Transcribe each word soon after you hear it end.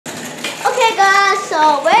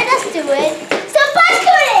So we're just doing some butt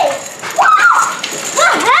scooting. Wow!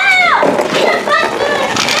 Some butt scooting.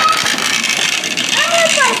 I want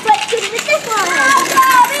my butt scooting with this one.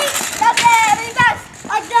 The very best.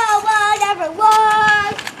 Like no one ever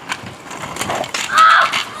was.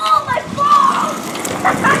 Oh my balls!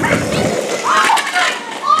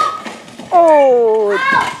 Oh,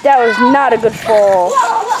 that was not a good fall.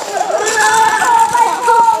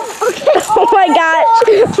 Oh my gosh,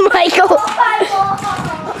 Michael.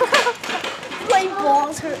 My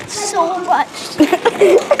balls hurt so much.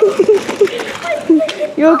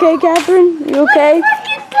 You okay, Catherine? You okay?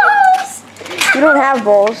 You don't have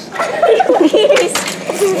balls.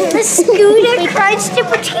 The scooter crunched it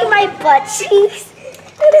between my butt cheeks.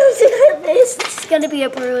 And it was like this. This is going to be a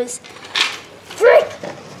bruise. Frick!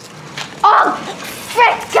 Oh,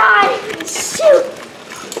 frick, God! Shoot!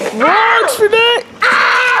 Vlogs for that!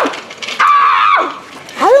 Ow! Ow!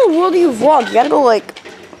 How in the world do you vlog? You gotta go like...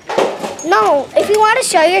 No, if you want to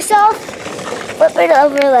show yourself, flip it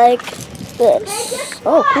over like this.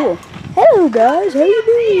 Oh, cool. Hello guys, how you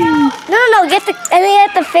doing? No, get the, and then you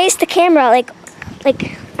have to face the camera like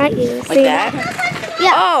at you. Like that?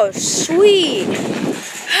 Yeah. Oh, sweet.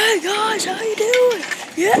 Hey guys, how you doing?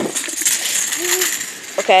 Yeah.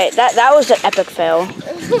 Okay, that was an epic fail.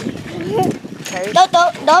 Okay. No,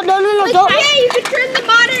 don't. Yeah, you can turn the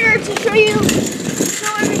monitor to show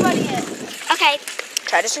everybody it. Okay.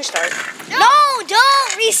 Try to restart. No,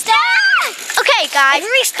 don't restart. Okay, guys.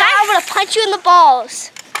 Restart. I'm gonna punch you in the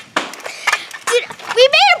balls. Dude, we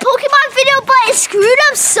made a Pokemon video, but it screwed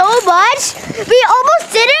up so much. We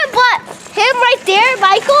almost did it, but him right there,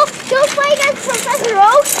 Michael, he was playing as Professor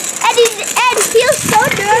Oak, and he was so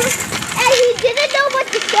nervous, and he didn't know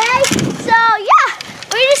what to say. So yeah,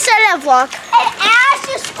 we just started a vlog. And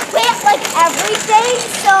Ash just quit like everything,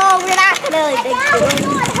 so we're not gonna like do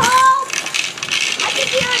it. Home. I think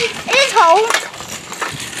he already is home.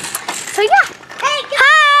 So yeah. Hey, hi.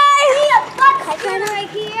 Right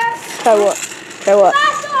here. Try what? Try what?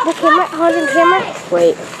 The camera, holding the camera.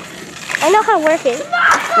 Wait. I know how to work it.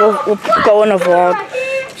 We'll go in a vlog.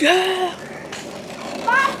 Yeah.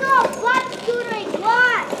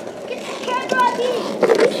 Get the camera on me.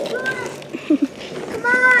 Come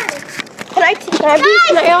on. Can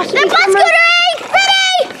I also The bus scootering!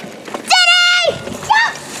 Ready! Steady!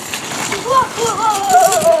 Jump!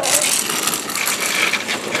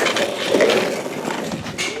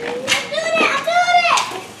 I'm doing it!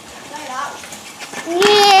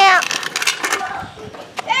 Yeah.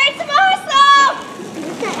 It's awesome!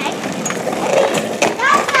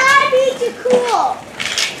 That's how I need you cool.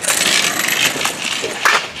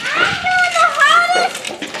 I'm doing the hardest.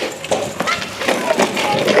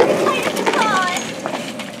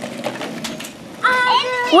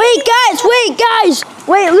 Wait guys!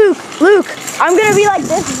 Wait, Luke, I'm gonna be like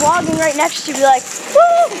this vlogging right next to you, be like,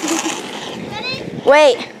 woo!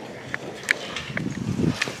 Wait.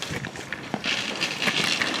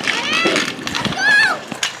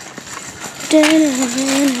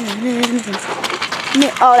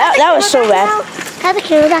 Oh, that was so bad. Have the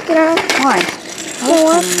camera back around. Fine.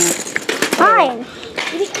 Fine.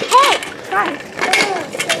 Hey! Fine.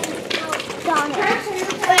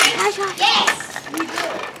 Yes!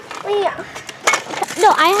 No,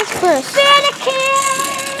 I asked first. Fanakin!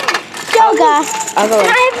 Yoga. I'll go.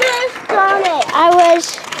 I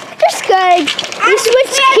was just good. We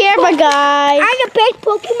switched camera, guys. I'm the best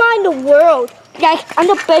Pokemon in the world. Guys, I'm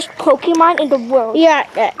the best Pokemon in the world. Yeah.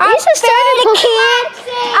 I'm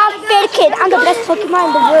Fanakin. I'm the best Pokemon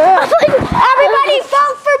in the world. Everybody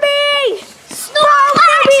vote for me!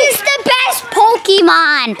 Snorlax is the best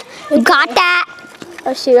Pokemon. You got that?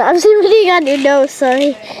 Oh shoot, I'm zooming on your nose,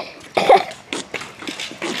 sorry.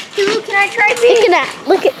 Dude, can I try Look at that.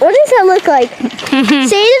 Look at, what does that look like?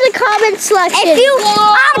 Say it in the comment section.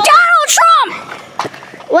 I'm Donald Trump!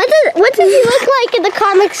 What does he look like in the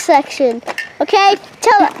comment section? Okay?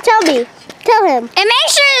 Tell me. Tell him. And make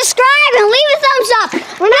sure to subscribe and leave a thumbs up.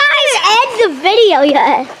 We're not going to end the video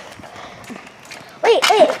yet. Wait.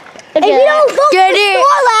 If you don't vote for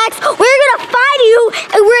Snorlax, we're going to find you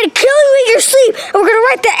and we're going to kill you in your sleep and we're going to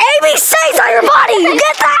write the ABCs on your body. You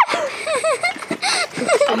get that?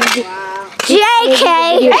 JK.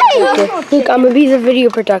 Hey. Luke, I'm gonna be the video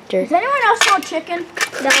protector. Does anyone else want chicken?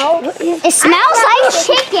 No. It smells like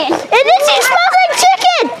chicken. It smells like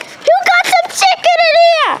chicken. Who got some chicken in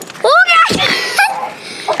here? Who got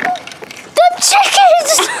the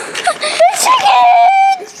chickens? The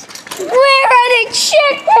chickens. Where are the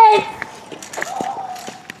chickens?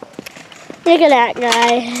 Look at that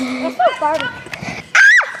guy.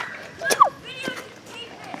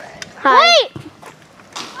 Hi. Wait!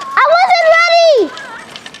 I wasn't ready!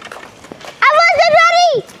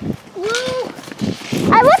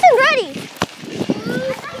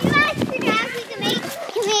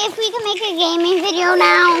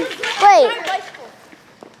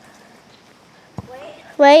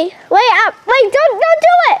 Wait, don't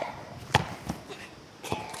do it.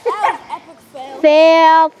 That was epic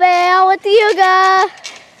fail. Fail with Hugo.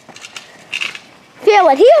 Fail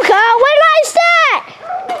with Hugo. What did I say?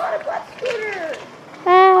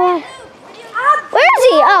 Where is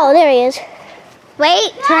he? Oh, there he is.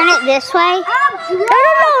 Wait, turn it this way. No.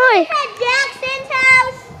 Jackson's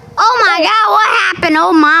house. Oh my God, what happened?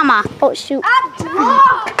 Oh mama. Oh, shoot. Oh,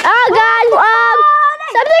 Oh, God.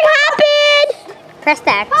 Something happened. Press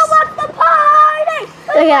that. How about the party?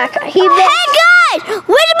 Look at that. Hey, guys.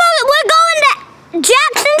 We're going to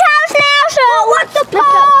Jackson's house now, so what's the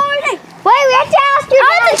party? Wait, we have to ask your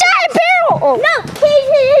Oh, it's a giant barrel. Oh. No,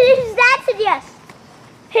 his dad said yes.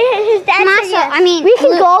 His dad said yes. We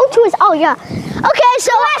can go to his. Oh yeah. Okay,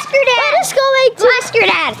 so ask your dad. Let us go like to. Ask your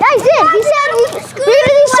dad. I did. He said we're gonna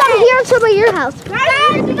do some here and some at your house.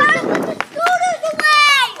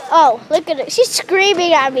 Oh, look at it. She's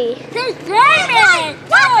screaming at me. She's screaming.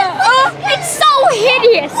 It's so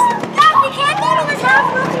hideous. Dad, we can't go to his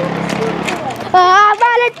house.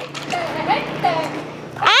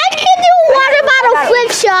 I can do water bottle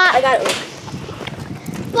flick shot. I got it.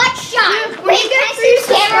 What shot? When you get 3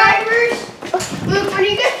 subscribers, Luke, when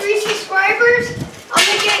you get 3 subscribers, I'm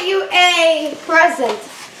gonna get you a present.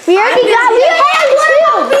 We already got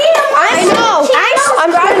I know. I'm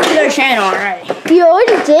subscribing to their channel already. You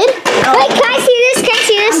already did? Wait, can I see this? Can I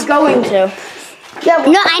see this? I'm going to.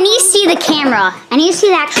 No, I need to see the camera. I need to see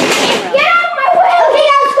the actual camera. Get out of my way! Okay,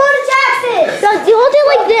 guys, go to Jackson. No, you hold it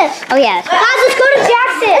like this. Oh yeah. Guys, let's go to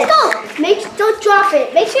Jackson. Let's go. Don't drop it.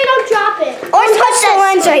 Make sure you don't drop it. Or touch the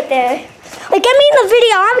lens right there. Like, get me in the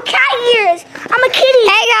video. I'm a cat ears. I'm a kitty.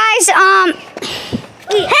 Hey guys,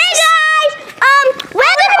 Hey guys,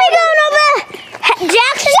 we're gonna be going over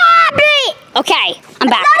Jackson's house. okay, I'm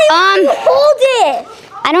back. Hold it.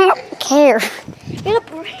 I don't care, You're gonna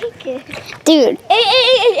break it. dude.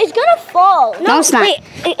 It's gonna fall. No, it's not. Wait,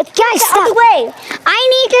 Guys, stop. the way. I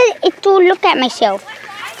need to look at myself.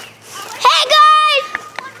 Hey guys,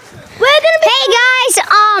 we're gonna be. Hey guys,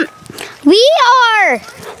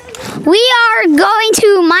 we are going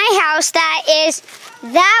to my house. That is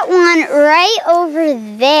that one right over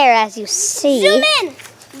there, as you see. Zoom in.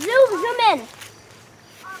 Zoom in.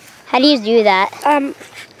 How do you do that?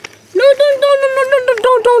 No,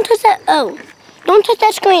 don't touch that. Oh, don't touch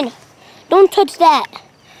that screen. Don't touch that.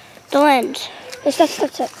 The lens. That's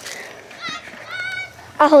it.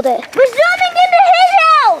 I'll hold it. We're zooming into his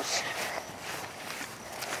house.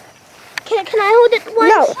 Can I hold it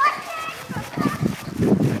once? No.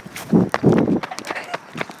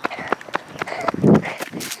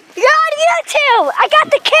 You're on YouTube. I got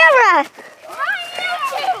the camera.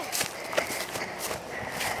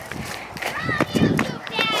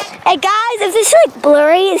 Hey guys, if this is like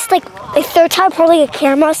blurry, it's like the 3rd time holding a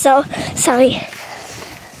camera, so sorry.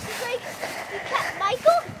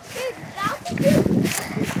 Michael,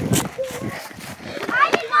 I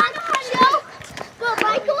did not know, but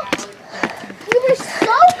Michael, we were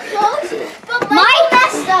so close, but Michael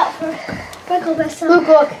messed up. Michael messed up.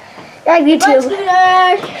 Look. You're on YouTube.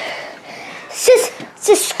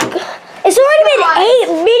 It's already been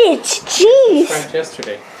 8 minutes. Jeez. Subscribed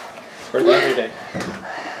yesterday or the other day.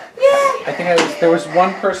 I think there was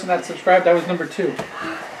one person that subscribed. That was number 2.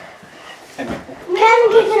 And Can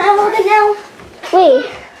I hold it now? Wait.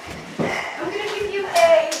 I'm gonna give you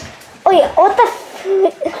a. Wait, what the?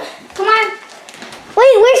 Come on,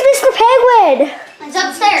 Wait, where's Mr. Penguin? it's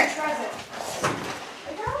upstairs.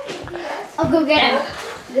 I'll go get him.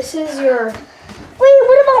 This is your. Wait,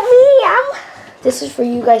 what about me? This is for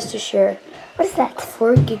you guys to share. What is that?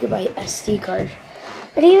 4 gigabyte SD card.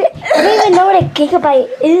 I don't even know what a gigabyte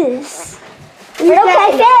is.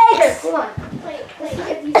 Okay, thanks. Hold on.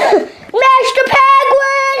 Mr.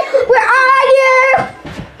 Penguin, where are you?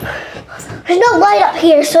 There's no light up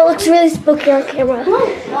here, so it looks really spooky on camera. Mr.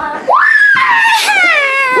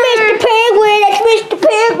 Penguin, that's Mr.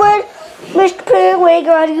 Penguin. Mr. Penguin,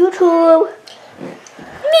 you're on YouTube.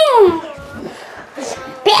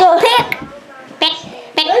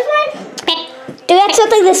 Do you have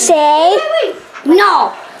something to say? No.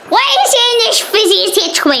 What is in this fizzy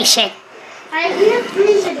situation?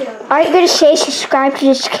 Are you going to say subscribe to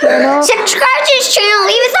this channel? Subscribe to this channel.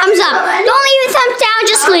 Leave a thumbs up. Don't leave a thumbs down.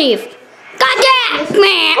 Just leave. Got that?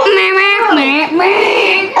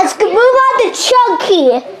 Let's move on to Chunky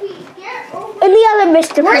and the other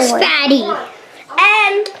Mr. Where's Penguin. Fatty?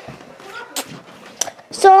 And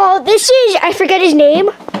so this is, I forget his name.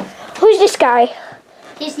 Who's this guy?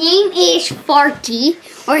 His name is Farty.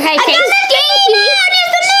 Or I say Stinky.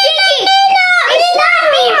 Stinky. It's not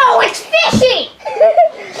Nemo. It's Fishy.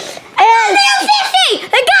 And Little Fishy.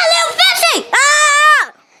 I got Little Fishy.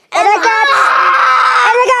 Ah!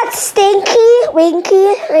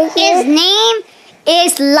 His name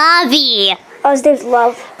is Lovey. Oh, his name's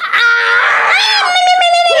Love.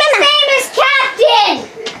 His name is Captain.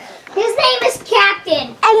 His name is Captain.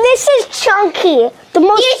 And this is Chunky.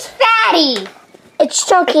 He's fatty. It's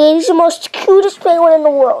Chunky. He's the most cutest penguin in the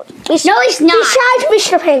world. No, he's not. Besides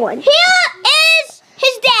Mr. Penguin. Here is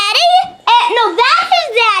his daddy. No, that's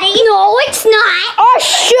his daddy. No, it's not. Oh,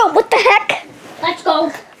 shoot. What the heck? Let's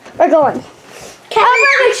go. We're going.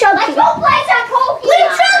 Let's go play some Pokemon. Bring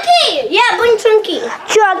Chunky. Yeah, bring Chunky.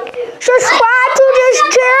 Chuck, subscribe to this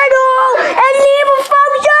channel and leave a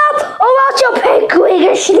thumbs up or else your penguin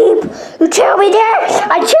is asleep. You tell me that?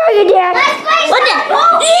 I tell you that. What the?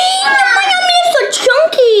 Mr.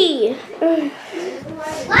 Chunky.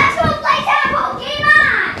 Let's go play some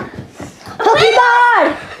Pokemon. Pokemon!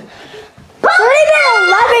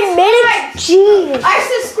 11 minutes? Jeez. I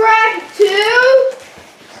subscribe to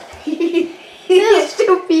these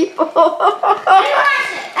two people.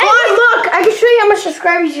 Oh, look, I can show you how much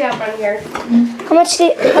subscribers you have on here. How much do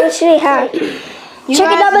they have? Check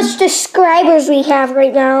out how much subscribers we have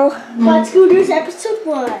right now. Butt Scooters episode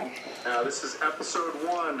 1. Now this is episode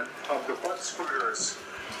 1 of the Butt Scooters.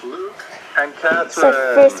 Luke and Catherine. It's our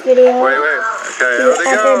first video. Wait. Okay, here they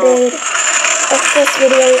ever go. made. Our first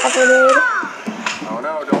video we ever made. Oh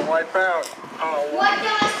no, don't wipe out. Oh, What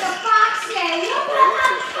does the fox say?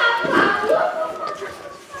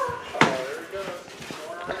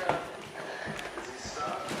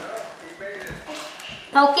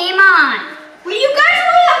 Pokemon. Well, you guys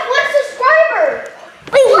only have 1 subscriber.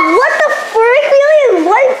 Wait, what the frick? We only have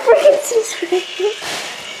 1 freaking subscriber.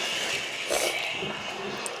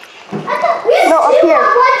 No, up here.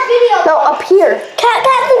 No, up here.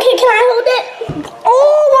 Catherine, can I hold it?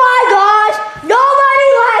 Oh my gosh! Nobody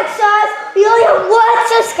likes us! We only have 1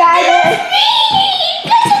 subscriber!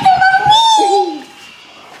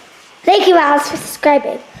 Thank you, Alice, for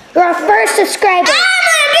subscribing. You're our first subscriber. I'm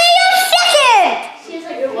gonna be your second.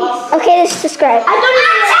 Okay, just subscribe. I don't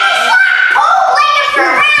even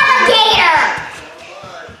Alligator.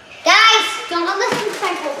 Guys, don't listen to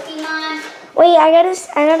my Pokemon. Wait, I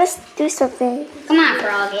gotta do something. Come on,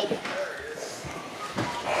 Froggy.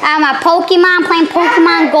 I'm a Pokemon playing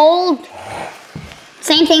Pokemon Gold.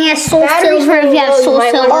 Same thing as Soul Silver if you have Soul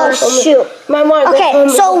Silver. Oh, shoot. Okay,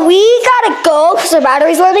 so we gotta go because our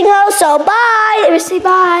battery's running low, so bye. Let me say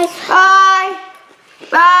bye. Bye.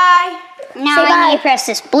 Bye. Now Say I bye. need to press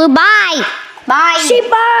this blue. Bye. Bye. Say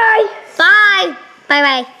bye. Bye. Bye.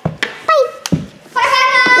 Bye.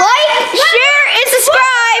 Like, share, and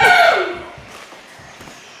subscribe.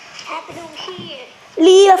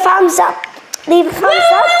 Leave a thumbs up. Leave a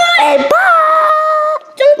thumbs up. And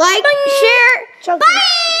bye. Like, share. Bye.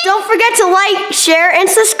 Don't forget to like, share, and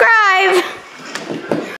subscribe.